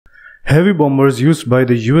Heavy bombers used by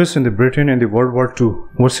the US and Britain in the World War II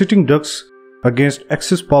were sitting ducks against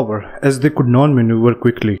Axis power as they could not maneuver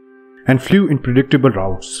quickly and flew in predictable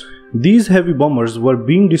routes. These heavy bombers were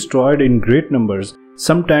being destroyed in great numbers,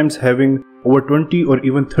 sometimes having over 20 or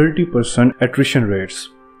even 30% attrition rates.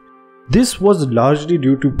 This was largely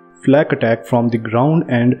due to flak attack from the ground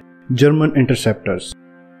and German interceptors.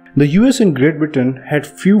 The US and Great Britain had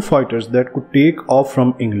few fighters that could take off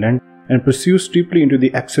from England and pursue steeply into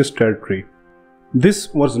the Axis territory.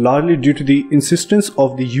 This was largely due to the insistence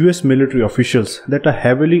of the US military officials that a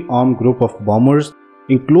heavily armed group of bombers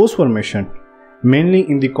in close formation, mainly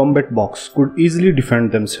in the combat box, could easily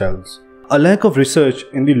defend themselves. A lack of research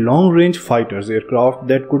in the long-range fighters aircraft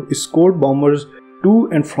that could escort bombers to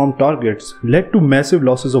and from targets led to massive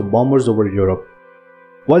losses of bombers over Europe.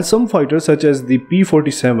 While some fighters such as the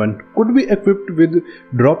P-47 could be equipped with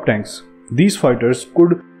drop tanks, these fighters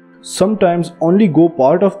could sometimes only go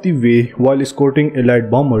part of the way while escorting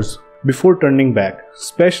Allied bombers before turning back,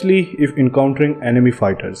 especially if encountering enemy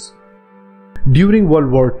fighters. During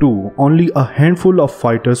World War II, only a handful of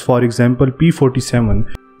fighters, for example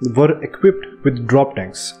P-47, were equipped with drop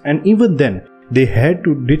tanks, and even then they had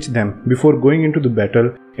to ditch them before going into the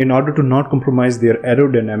battle in order to not compromise their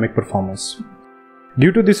aerodynamic performance.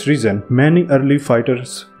 Due to this reason, many early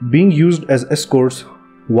fighters being used as escorts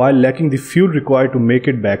while lacking the fuel required to make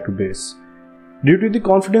it back to base. Due to the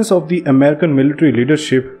confidence of the American military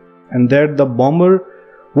leadership and that the bomber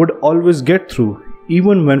would always get through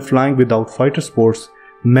even when flying without fighter supports,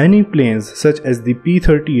 many planes such as the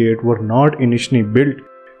P-38 were not initially built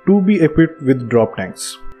to be equipped with drop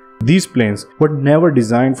tanks. These planes were never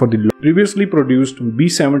designed for the previously produced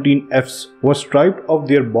B-17Fs were stripped of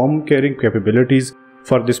their bomb-carrying capabilities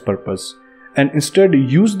for this purpose, and instead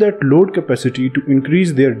used that load capacity to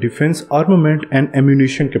increase their defense armament and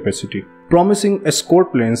ammunition capacity. Promising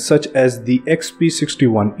escort planes such as the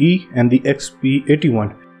XP-61E and the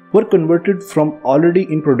XP-81 were converted from already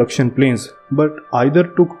in production planes, but either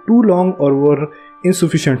took too long or were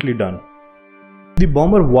insufficiently done. The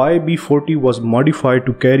bomber YB-40 was modified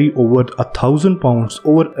to carry over 1,000 pounds,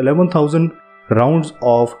 over 11,000 rounds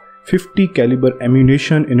of 50 caliber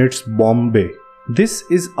ammunition in its bomb bay. This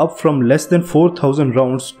is up from less than 4,000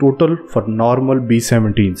 rounds total for normal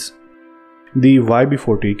B-17s. The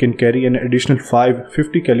YB-40 can carry an additional 5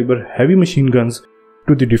 50 caliber heavy machine guns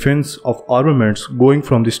to the defense of armaments, going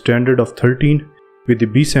from the standard of 13 with the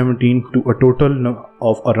B-17 to a total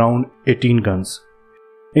of around 18 guns.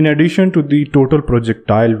 In addition to the total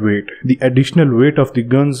projectile weight, the additional weight of the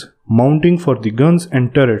guns mounting for the guns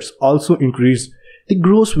and turrets also increased the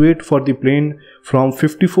gross weight for the plane from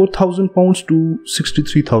 54,000 pounds to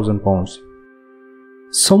 63,000 pounds.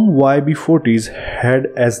 Some YB-40s had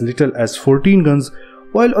as little as 14 guns,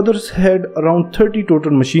 while others had around 30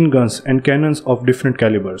 total machine guns and cannons of different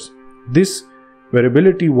calibers. This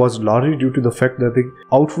variability was largely due to the fact that the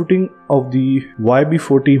outfitting of the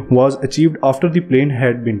YB-40 was achieved after the plane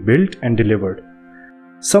had been built and delivered.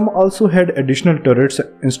 Some also had additional turrets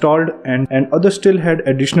installed and others still had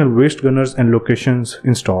additional waist gunners and locations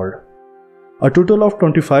installed. A total of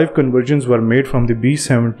 25 conversions were made from the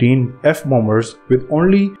B-17F bombers, with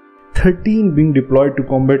only 13 being deployed to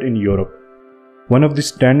combat in Europe. One of the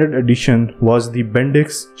standard additions was the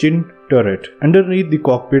Bendix chin turret underneath the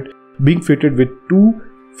cockpit, being fitted with two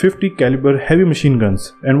 50 caliber heavy machine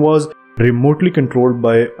guns and was remotely controlled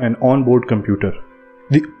by an onboard computer.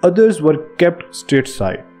 The others were kept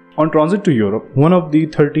stateside. On transit to Europe, one of the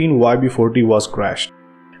 13 YB-40 was crashed,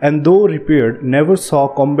 and though repaired, never saw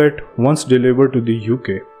combat once delivered to the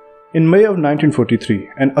UK. In May of 1943,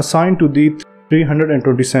 and assigned to the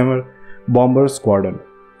 327 Bomber Squadron.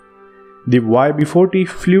 The YB-40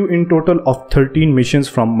 flew in total of 13 missions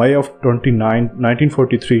from May of 29,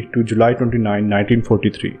 1943 to July 29,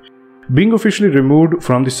 1943, being officially removed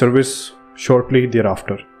from the service shortly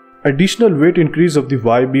thereafter. Additional weight increase of the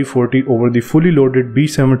YB-40 over the fully loaded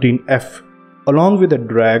B-17F, along with a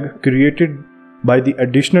drag created by the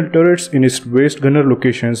additional turrets in its waist gunner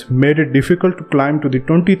locations, made it difficult to climb to the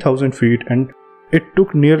 20,000 feet, and it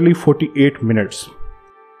took nearly 48 minutes.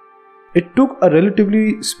 It took a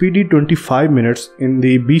relatively speedy 25 minutes in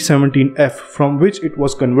the B-17F, from which it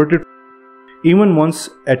was converted. Even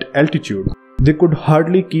once at altitude, they could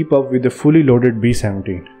hardly keep up with the fully loaded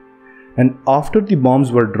B-17. And after the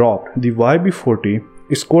bombs were dropped, the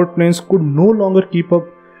YB-40 escort planes could no longer keep up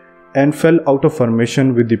and fell out of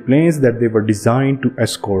formation with the planes that they were designed to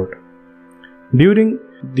escort. During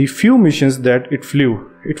the few missions that it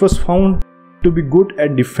flew, it was found to be good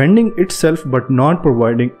at defending itself but not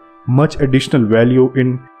providing much additional value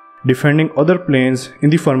in defending other planes in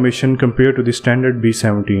the formation compared to the standard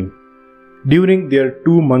B-17. during their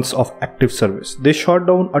 2 months of active service. They shot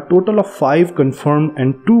down a total of 5 confirmed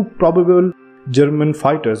and 2 probable German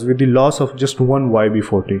fighters with the loss of just one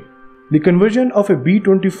YB-40. The conversion of a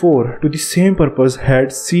B-24 to the same purpose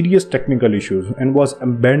had serious technical issues and was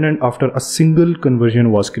abandoned after a single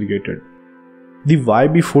conversion was created. The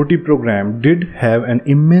YB-40 program did have an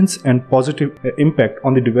immense and positive impact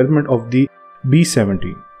on the development of the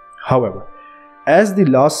B-17. However, as the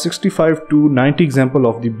last 65 to 90 examples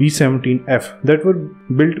of the B-17F that were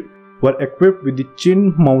built were equipped with the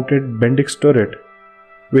chin-mounted Bendix turret,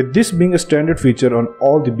 with this being a standard feature on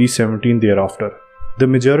all the B-17 thereafter. The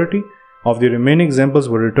majority of the remaining examples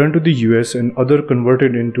were returned to the US and other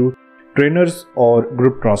converted into trainers or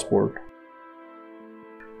group transport.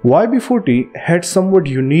 YB-40 had somewhat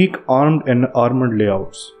unique armed and armored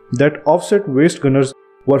layouts that offset waist gunners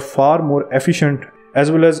were far more efficient,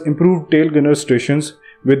 as well as improved tail gunner stations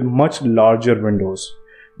with much larger windows.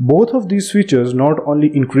 Both of these features not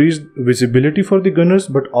only increased visibility for the gunners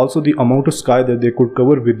but also the amount of sky that they could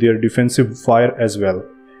cover with their defensive fire as well.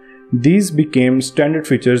 These became standard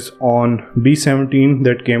features on B-17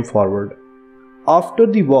 that came forward. After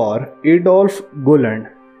the war, Adolf Goland,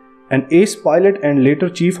 an ace pilot and later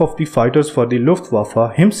chief of the fighters for the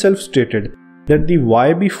Luftwaffe, himself stated that the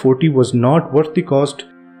YB-40 was not worth the cost,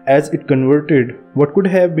 as it converted what could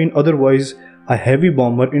have been otherwise a heavy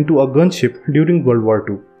bomber into a gunship during World War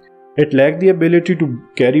II. It lacked the ability to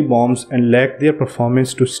carry bombs and lacked their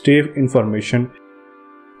performance to stave information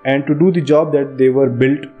and to do the job that they were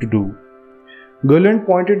built to do. Goland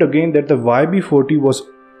pointed again that the YB-40 was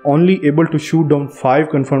only able to shoot down 5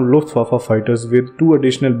 confirmed Luftwaffe fighters, with 2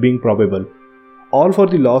 additional being probable, all for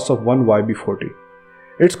the loss of one YB-40.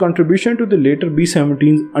 Its contribution to the later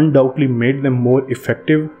B-17s undoubtedly made them more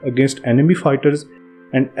effective against enemy fighters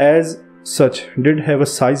and as such did have a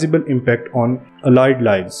sizable impact on Allied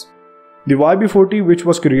lives. The YB-40, which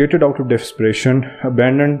was created out of desperation,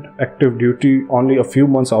 abandoned active duty only a few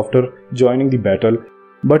months after joining the battle,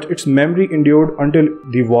 but its memory endured until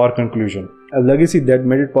the war conclusion, a legacy that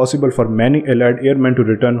made it possible for many Allied airmen to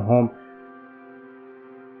return home.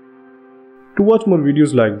 To watch more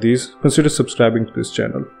videos like these, consider subscribing to this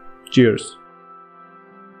channel. Cheers!